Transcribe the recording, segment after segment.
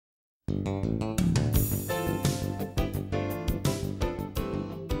Hi,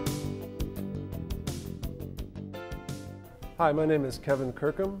 my name is Kevin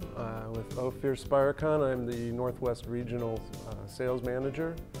Kirkham with Ophir-Spiricon. I'm the Northwest Regional Sales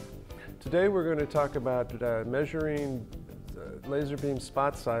Manager. Today we're going to talk about measuring laser beam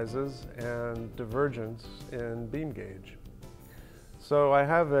spot sizes and divergence in BeamGage. So I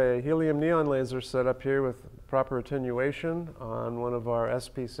have a helium neon laser set up here with proper attenuation on one of our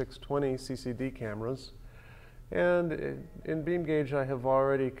SP620 CCD cameras. And in BeamGage I have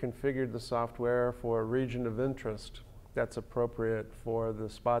already configured the software for a region of interest that's appropriate for the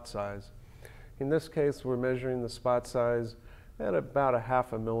spot size. In this case, we're measuring the spot size at about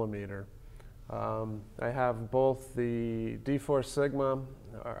 1/2 millimeter. I have both the D4 Sigma,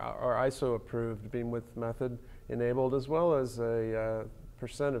 our ISO approved beam width method enabled, as well as a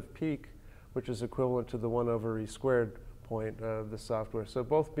percent of peak, which is equivalent to the 1/E² point of the software. So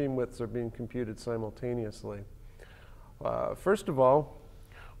both beam widths are being computed simultaneously. First of all,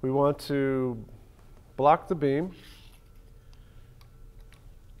 we want to block the beam,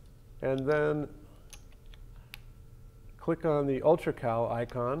 and then click on the UltraCal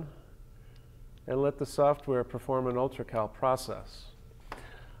icon and let the software perform an UltraCal process.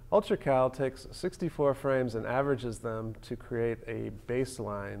 UltraCal takes 64 frames and averages them to create a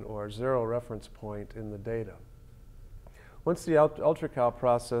baseline or zero reference point in the data. Once the UltraCal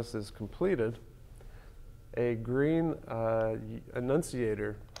process is completed, a green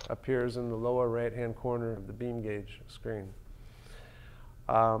annunciator appears in the lower right-hand corner of the BeamGage screen.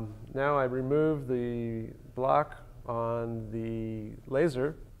 Now I remove the block on the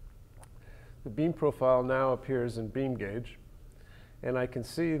laser. The beam profile now appears in BeamGage, and I can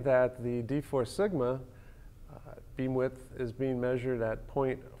see that the D4 Sigma beam width is being measured at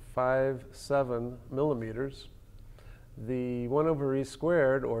 0.57 millimeters. The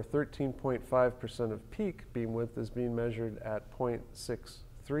 1/E², or 13.5% of peak beam width, is being measured at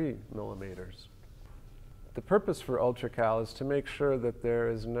 0.63 millimeters. The purpose for UltraCal is to make sure that there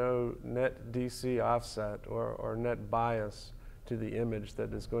is no net DC offset or net bias to the image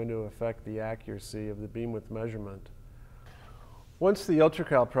that is going to affect the accuracy of the beam width measurement. Once the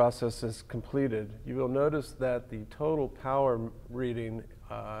UltraCal process is completed, you will notice that the total power reading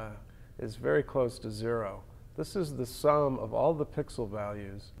is very close to zero. This is the sum of all the pixel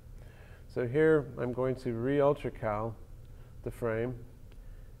values. So here I'm going to re-UltraCal the frame,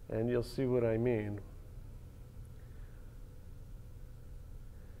 and you'll see what I mean.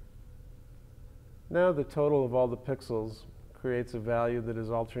 Now the total of all the pixels creates a value that is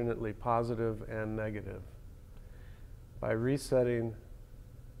alternately positive and negative. By resetting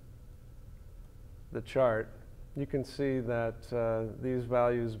the chart, you can see that these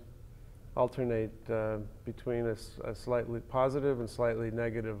values alternate between a slightly positive and slightly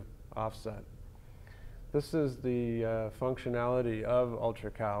negative offset. This is the functionality of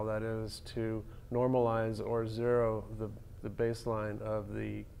UltraCal, that is to normalize or zero the baseline of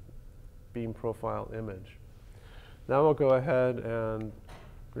the beam profile image. Now we'll go ahead and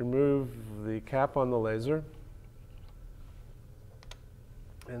remove the cap on the laser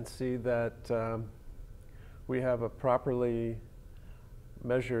and see that we have a properly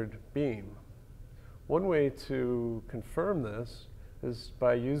measured beam. One way to confirm this is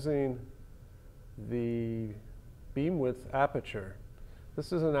by using the beam width aperture.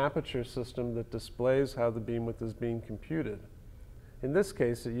 This is an aperture system that displays how the beam width is being computed. In this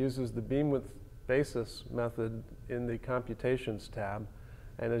case, it uses the beam width basis method in the computations tab,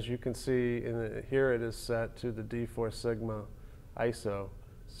 and as you can see here, it is set to the D4 Sigma ISO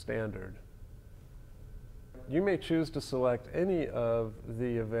standard. You may choose to select any of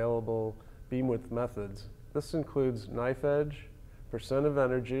the available beam width methods. This includes knife edge, percent of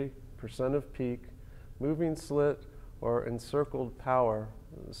energy, percent of peak, moving slit, or encircled power,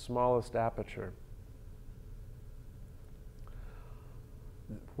 the smallest aperture.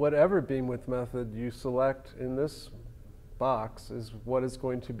 Whatever beam width method you select in this box is what is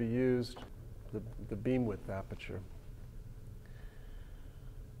going to be used, the beam width aperture.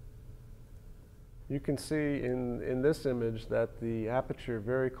 You can see in this image that the aperture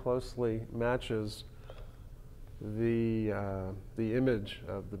very closely matches the image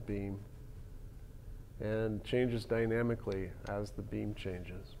of the beam and changes dynamically as the beam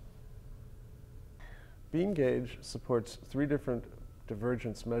changes. BeamGage supports 3 different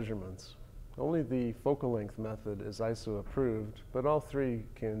divergence measurements. Only the focal length method is ISO approved, but all 3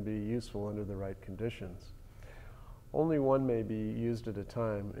 can be useful under the right conditions. Only one may be used at a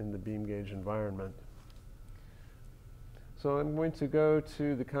time in the BeamGage environment. So I'm going to go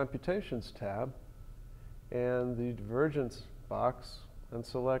to the Computations tab, and the Divergence box and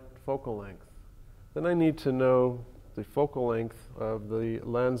select focal length. Then I need to know the focal length of the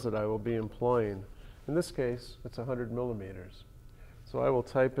lens that I will be employing. In this case, it's 100 millimeters. So I will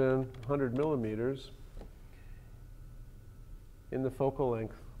type in 100 millimeters in the focal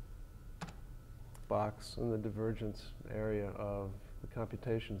length box in the divergence area of the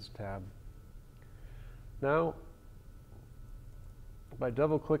computations tab. Now, by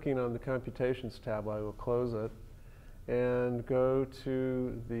double-clicking on the computations tab, I will close it and go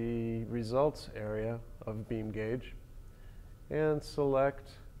to the results area of BeamGage and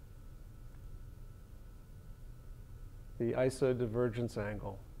select the ISO divergence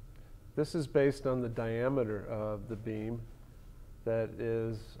angle. This is based on the diameter of the beam that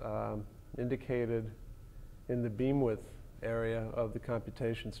is indicated in the beam width area of the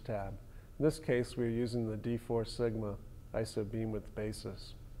computations tab. In this case, we're using the D4 sigma ISO beam width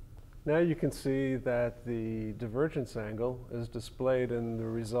basis. Now you can see that the divergence angle is displayed in the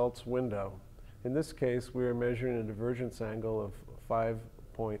results window. In this case, we are measuring a divergence angle of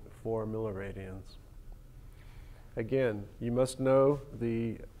 5.4 milliradians. Again, you must know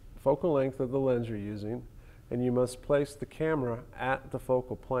the focal length of the lens you're using, and you must place the camera at the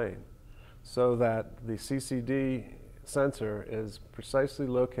focal plane so that the CCD sensor is precisely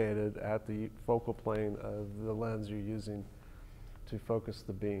located at the focal plane of the lens you're using to focus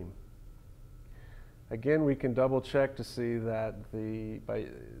the beam. Again, we can double check to see that the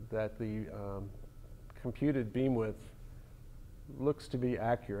computed beam width looks to be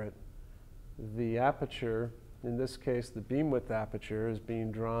accurate. The aperture, in this case the beam width aperture, is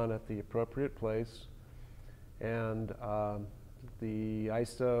being drawn at the appropriate place, and the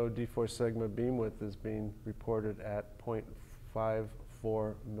ISO D4 sigma beam width is being reported at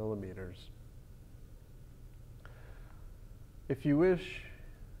 0.54 millimeters. If you wish,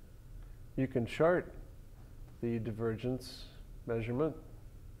 you can chart the divergence measurement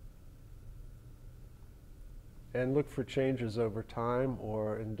and look for changes over time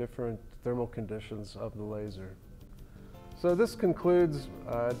or in different thermal conditions of the laser. So this concludes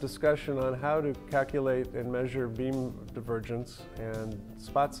a discussion on how to calculate and measure beam divergence and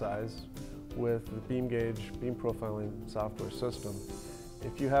spot size with the BeamGage beam profiling software system.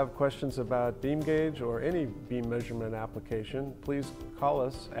 If you have questions about BeamGage or any beam measurement application, please call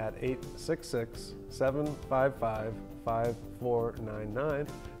us at 866-755-5499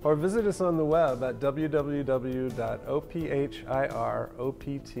 or visit us on the web at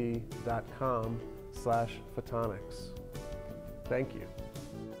www.ophiropt.com/photonics. Thank you.